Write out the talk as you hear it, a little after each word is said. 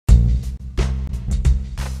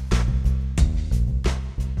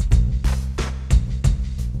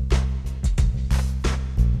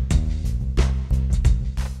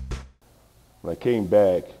came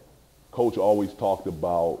back, Coach always talked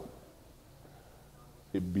about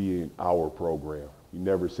it being our program. He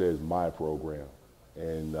never says my program.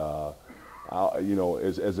 And,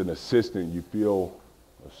 as an assistant, you feel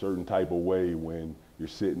a certain type of way when you're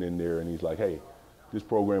sitting in there and he's like, hey, this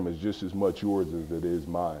program is just as much yours as it is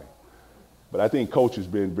mine. But I think Coach has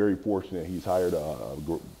been very fortunate. He's hired a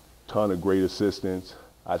ton of great assistants.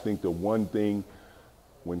 I think the one thing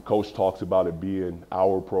when Coach talks about it being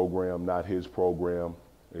our program, not his program,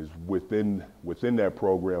 is within that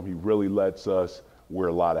program, he really lets us wear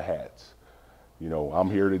a lot of hats. I'm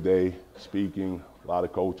here today speaking. A lot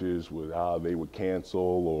of coaches with how they would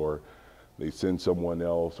cancel or they send someone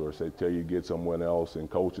else or say, tell you to get someone else. And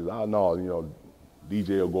coaches, no,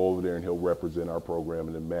 DJ will go over there and he'll represent our program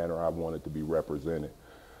in the manner I want it to be represented.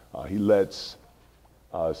 He lets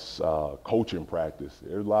us coach in practice.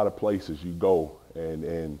 There's a lot of places you go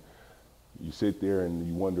and you sit there and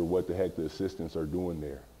you wonder what the heck the assistants are doing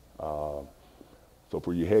there. So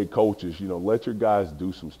for your head coaches, let your guys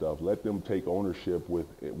do some stuff. Let them take ownership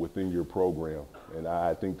within your program. And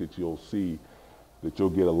I think that you'll see that you'll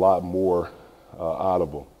get a lot more out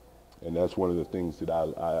of them. And that's one of the things that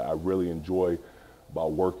I really enjoy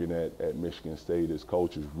about working at Michigan State as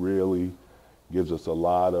coaches. Really gives us a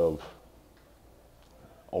lot of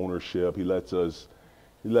ownership. He lets us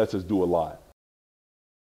do a lot.